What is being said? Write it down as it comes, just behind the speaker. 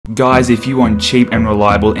Guys, if you want cheap and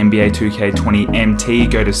reliable NBA 2K20 MT,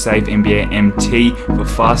 go to Save NBA MT for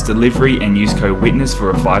fast delivery and use code WITNESS for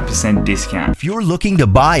a 5% discount. If you're looking to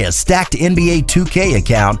buy a stacked NBA 2K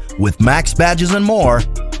account with max badges and more,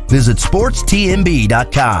 visit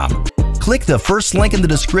sportstmb.com. Click the first link in the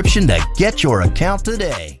description to get your account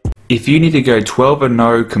today. If you need to go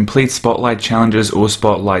 12-0, complete Spotlight challenges or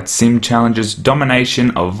Spotlight Sim challenges, domination,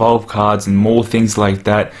 evolve cards and more things like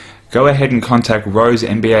that, go ahead and contact Rose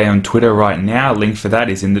NBA on Twitter right now. Link for that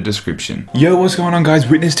is in the description. Yo, what's going on guys?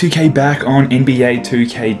 Witness 2K back on NBA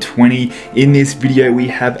 2K20. In this video we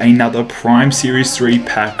have another Prime Series 3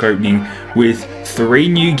 pack opening with 3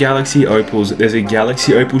 new Galaxy Opals. There's a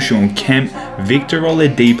Galaxy Opal Shawn Kemp, Victor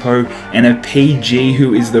Oladipo, and a PG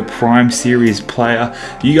who is the Prime Series player.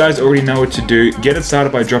 You guys already know what to do. Get it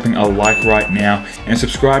started by dropping a like right now and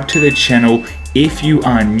subscribe to the channel if you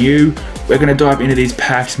are new. We're going to dive into these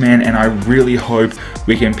packs, man, and I really hope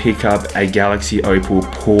we can pick up a Galaxy Opal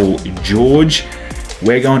Paul George.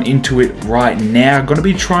 We're going into it right now. Going to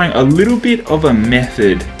be trying a little bit of a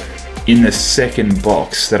method in the second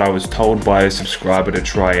box that I was told by a subscriber to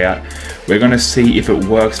try out. We're going to see if it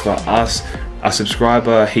works for us. A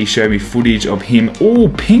subscriber, he showed me footage of him. Oh,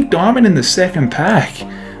 pink diamond in the second pack.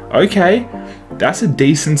 Okay, that's a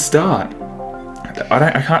decent start.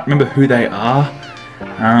 I can't remember who they are.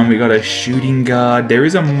 We got a shooting guard. There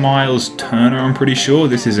is a Miles Turner, I'm pretty sure.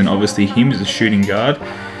 This isn't obviously him, as a shooting guard.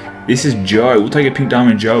 This is Joe. We'll take a pink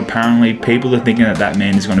diamond Joe. Apparently, people are thinking that that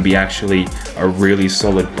man is going to be actually a really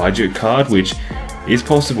solid budget card, which is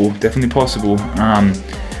possible, definitely possible.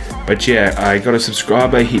 But yeah, I got a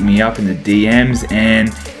subscriber hit me up in the DMs,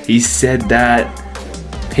 and he said that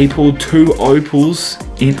he pulled 2 opals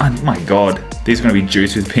in. Oh my god. These are going to be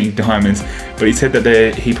juiced with pink diamonds, but he said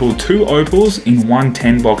that he pulled 2 opals in one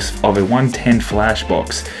 10 box of a 110 flash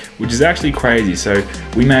box, which is actually crazy. So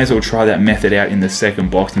we may as well try that method out in the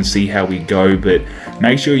second box and see how we go. But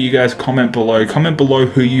make sure you guys comment below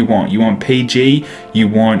who you want. You want PG? You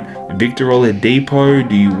want Victor Oladipo?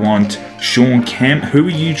 Do you want Shawn Kemp? Who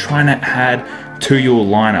are you trying to add to your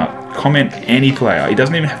lineup? Comment any player. It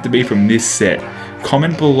doesn't even have to be from this set.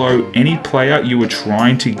 Comment below any player you were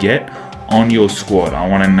trying to get on your squad. I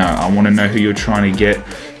want to know who you're trying to get.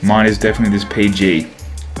 Mine is definitely this PG.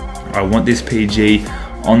 I want this PG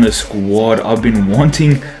on the squad. I've been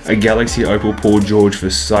wanting a Galaxy Opal Paul George for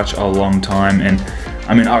such a long time, and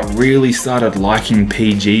I mean, I really started liking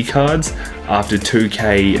PG cards after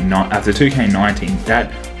 2K19.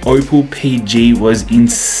 That Opal PG was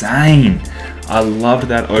insane. I loved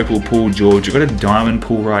that Opal Paul George. I've got a diamond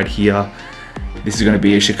pool right here. This is going to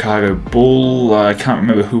be a Chicago Bull. I can't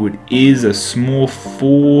remember who it is. A small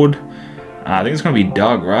forward. I think it's going to be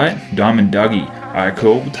Doug, right? Diamond Dougie. Alright,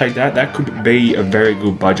 cool. We'll take that. That could be a very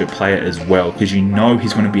good budget player as well, because you know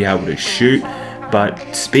he's going to be able to shoot. But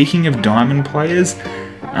speaking of diamond players,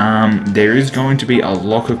 there is going to be a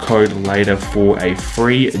locker code later for a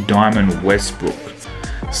free Diamond Westbrook.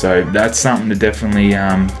 So that's something to definitely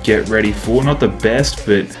get ready for. Not the best,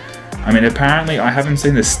 but I mean, apparently, I haven't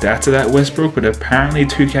seen the stats of that Westbrook, but apparently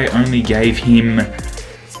 2K only gave him,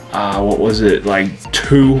 what was it, like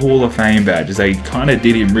 2 Hall of Fame badges. They kind of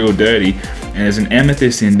did him real dirty, and there's an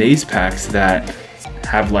amethyst in these packs that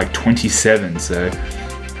have like 27, so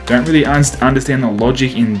don't really understand the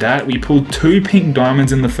logic in that. We pulled 2 pink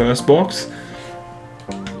diamonds in the first box,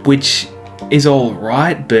 which is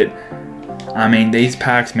alright, but I mean, these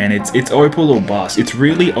packs, man, it's Opal or bust. It's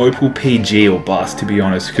really Opal PG or bust, to be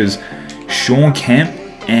honest, because Shawn Kemp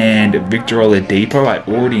and Victor Oladipo, I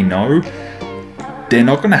already know they're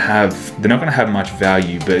not gonna have much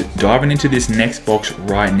value. But diving into this next box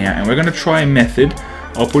right now, and we're gonna try a method.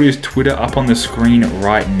 I'll put his Twitter up on the screen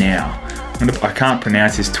right now. I can't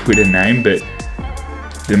pronounce his Twitter name, but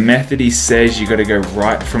the method, he says you gotta go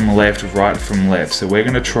right from left. So we're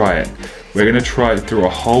gonna try it. We're gonna try it through a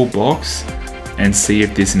whole box and see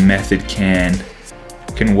if this method can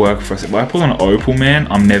work for us. If I pull an Opal, man,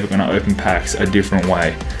 I'm never gonna open packs a different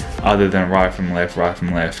way other than right from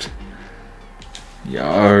left.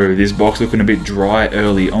 Yo, this box looking a bit dry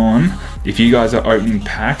early on. If you guys are opening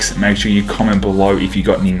packs, make sure you comment below if you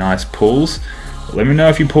got any nice pulls. Let me know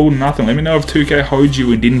if you pulled nothing. Let me know if 2K hoed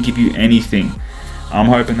you and didn't give you anything. I'm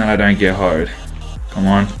hoping that I don't get hoed. Come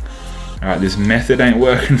on. Alright, this method ain't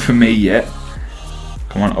working for me yet.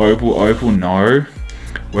 Come on, Opal, no.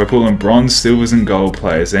 We're pulling bronze, silvers, and gold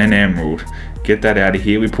players, and emerald. Get that out of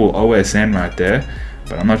here. We pull OSN right there,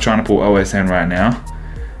 but I'm not trying to pull OSN right now.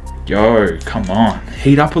 Yo, come on.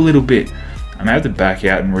 Heat up a little bit. I'm gonna have to back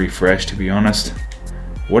out and refresh, to be honest.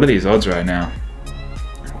 What are these odds right now?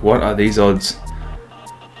 What are these odds?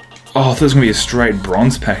 Oh, I thought it was going to be a straight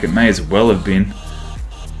bronze pack. It may as well have been.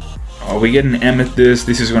 Oh, we get an amethyst.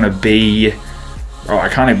 This is going to be... Oh, I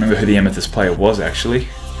can't even remember who the amethyst player was, actually.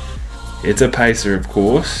 It's a pacer, of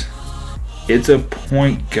course. It's a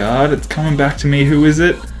point guard. It's coming back to me. Who is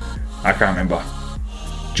it? I can't remember.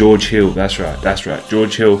 George Hill. That's right. That's right.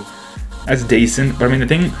 George Hill. That's decent. But I mean, the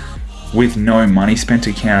thing with no money spent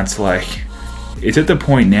accounts, like, it's at the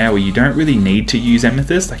point now where you don't really need to use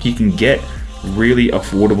amethyst. Like, you can get really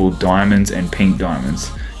affordable diamonds and pink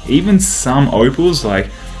diamonds. Even some opals, like,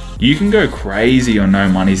 you can go crazy on no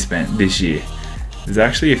money spent this year. There's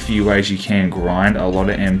actually a few ways you can grind a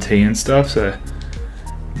lot of MT and stuff. So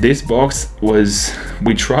this box was,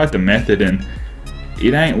 we tried the method and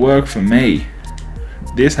it ain't worked for me.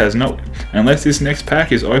 This has not, unless this next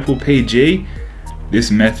pack is Opal PG,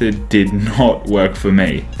 this method did not work for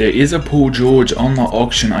me. There is a Paul George on the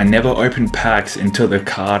auction. I never open packs until the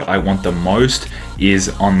card I want the most is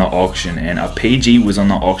on the auction, and a PG was on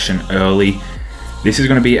the auction early. This is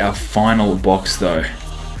going to be our final box though.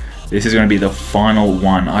 This is going to be the final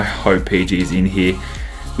one. I hope PG is in here.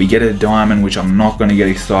 We get a diamond, which I'm not going to get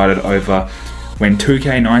excited over. When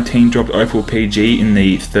 2K19 dropped Opal PG in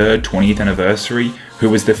the 20th anniversary, he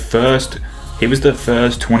was the first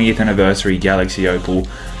 20th anniversary Galaxy Opal.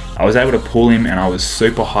 I was able to pull him and I was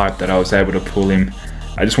super hyped that I was able to pull him.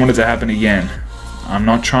 I just wanted it to happen again. I'm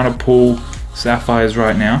not trying to pull sapphires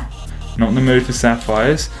right now. Not in the mood for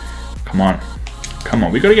sapphires. Come on. Come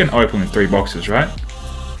on. We got to get an Opal in 3 boxes, right?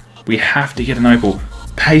 We have to get an Opal.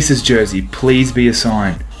 Pacers jersey. Please be a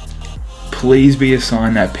sign. Please be a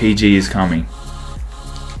sign that PG is coming.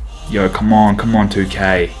 Yo, come on. Come on,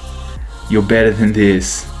 2K. You're better than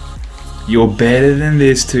this. You're better than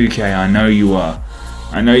this, 2K. I know you are.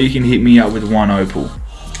 I know you can hit me up with one Opal.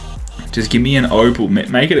 Just give me an Opal.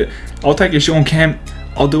 Make it a... I'll take a Shawn Kemp.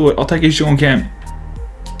 I'll do it. I'll take a Shawn Kemp.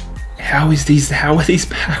 How are these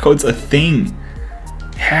pack odds a thing?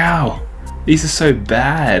 How? These are so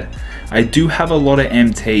bad. I do have a lot of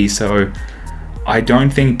MT, so I don't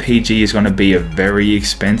think PG is going to be a very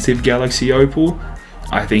expensive Galaxy Opal.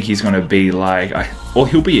 I think he's going to be like... Well,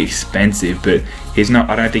 he'll be expensive, but he's not.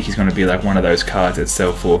 I don't think he's going to be like one of those cards that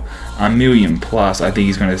sell for $1 million plus. I think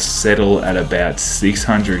he's going to settle at about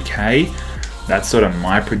 600k. That's sort of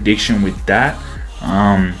my prediction with that.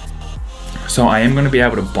 So I am going to be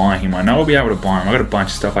able to buy him. I know I'll be able to buy him. I've got a bunch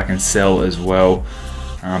of stuff I can sell as well.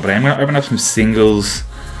 But I am going to open up some singles,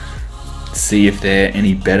 see if they're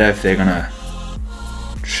any better, if they're going to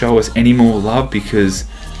show us any more love, because,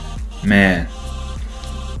 man,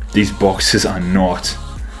 these boxes are not.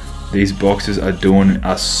 These boxes are doing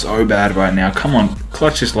us so bad right now. Come on,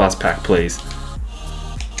 clutch this last pack, please.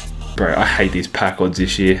 Bro, I hate these pack odds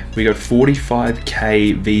this year. We got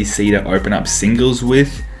 45k VC to open up singles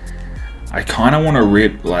with. I kind of want to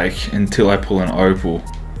rip, like, until I pull an Opal.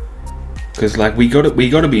 Because, like, we got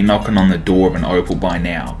to be knocking on the door of an Opal by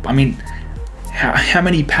now. I mean, how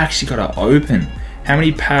many packs you got to open? How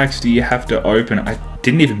many packs do you have to open? I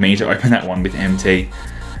didn't even mean to open that one with MT.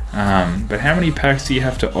 But how many packs do you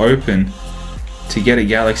have to open to get a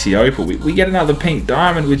Galaxy Opal? We get another pink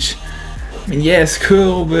diamond, which, I mean, yeah, it's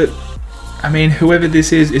cool, but, I mean, whoever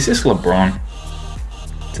this is this LeBron?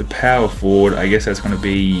 It's a power forward. I guess that's going to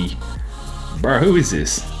be... Bro, who is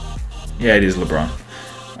this? Yeah, it is LeBron.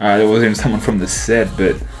 There wasn't someone from the set,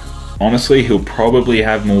 but honestly, he'll probably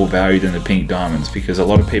have more value than the pink diamonds, because a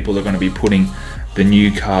lot of people are going to be putting the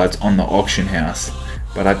new cards on the auction house.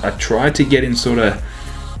 But I tried to get in sort of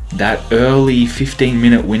that early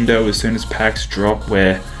 15-minute window as soon as packs drop,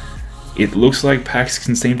 where it looks like packs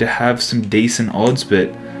can seem to have some decent odds,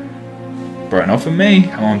 but bro, not for me.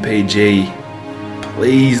 Come on, PG.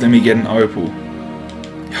 Please let me get an Opal.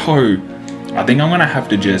 Yo, I think I'm going to have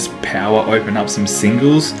to just power open up some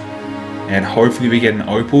singles, and hopefully we get an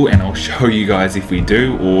Opal, and I'll show you guys if we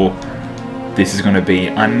do, or this is going to be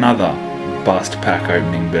another bust pack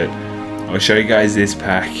opening. But I'll show you guys this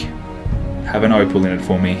pack. Have an Opal in it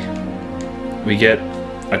for me. We get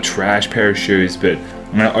a trash pair of shoes, but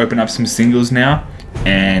I'm going to open up some singles now,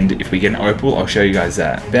 and if we get an Opal, I'll show you guys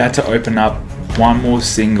that. About to open up one more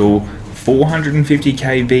single.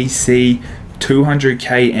 450k VC,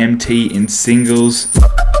 200k MT in singles.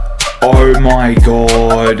 Oh my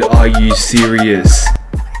god, are you serious?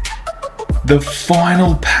 The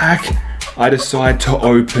final pack I decide to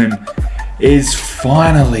open is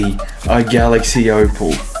finally a Galaxy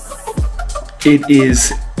Opal. It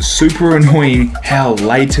is super annoying how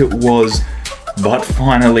late it was, but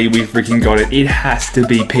finally we freaking got it. It has to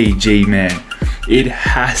be PG, man. It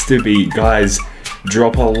has to be. Guys,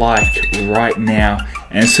 drop a like right now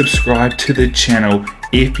and subscribe to the channel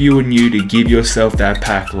If you were new, to give yourself that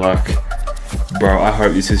pack luck. Bro, I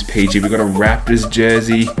hope this is PG. We got a Raptors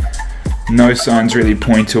jersey. No signs really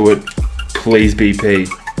point to it. Please be P.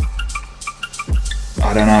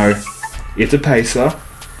 I don't know. It's a pacer.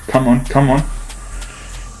 Come on, come on.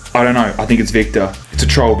 I don't know. I think it's Victor. It's a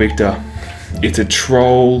troll Victor. It's a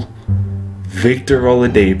troll Victor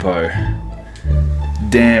Oladipo.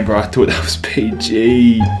 Damn, bro. I thought that was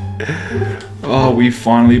PG. Oh, we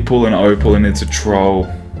finally pull an Opal and it's a troll.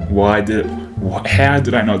 How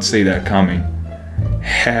did I not see that coming?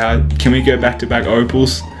 How? Can we go back-to-back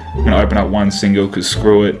Opals? I'm going to open up one single because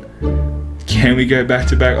screw it. Can we go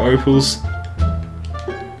back-to-back Opals?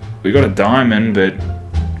 We got a diamond, but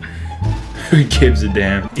who gives a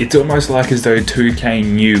damn? It's almost like as though 2K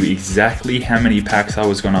knew exactly how many packs I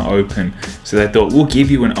was going to open. So they thought, we'll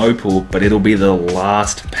give you an Opal, but it'll be the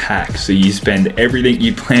last pack. So you spend everything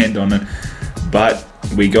you planned on it. But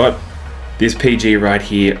we got this PG right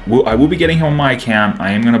here. I will be getting him on my account.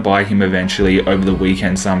 I am going to buy him eventually over the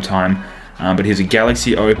weekend sometime. But he's a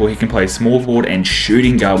Galaxy Opal. He can play small forward and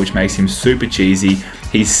shooting guard, which makes him super cheesy.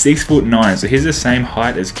 He's 6'9", so he's the same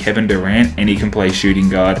height as Kevin Durant, and he can play shooting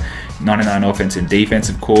guard. 99 offense and defense,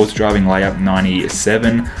 of course. Driving layup,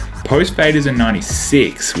 97. Post fade is a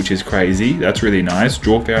 96, which is crazy. That's really nice.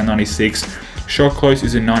 Draw fair, 96. Shot close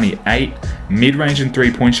is a 98. Mid-range and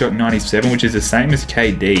three-point shot, 97, which is the same as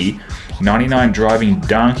KD. 99 driving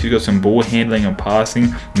dunk. He's got some ball handling and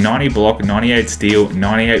passing. 90 block, 98 steal,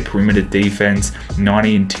 98 perimeter defense,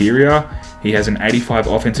 90 interior. He has an 85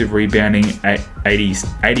 offensive rebounding,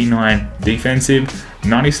 89 defensive,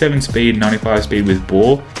 97 speed, 95 speed with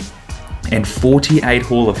ball, and 48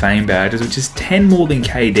 Hall of Fame badges, which is 10 more than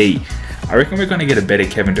KD. I reckon we're going to get a better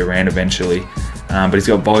Kevin Durant eventually. But he's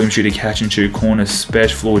got volume shooter, catch and shoot, corner,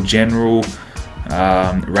 special, floor general,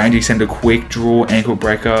 range extender, quick draw, ankle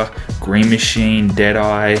breaker, green machine, dead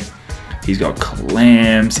eye. He's got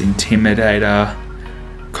clamps, intimidator,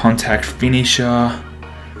 contact finisher,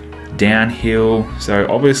 downhill. So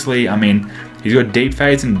obviously, I mean, he's got deep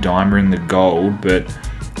fades and dimer in the gold, but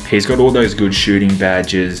he's got all those good shooting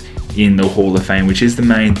badges in the Hall of Fame, which is the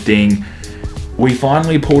main thing. We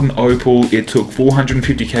finally pulled an Opal. It took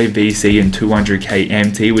 450k VC and 200k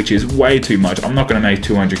MT, which is way too much. I'm not going to make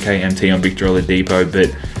 200k MT on Victor Oladipo, but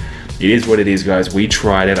it is what it is, guys. We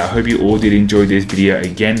tried it. I hope you all did enjoy this video.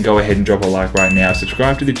 Again, go ahead and drop a like right now.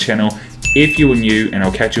 Subscribe to the channel if you are new, and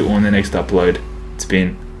I'll catch you all in the next upload. It's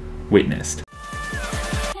been witnessed.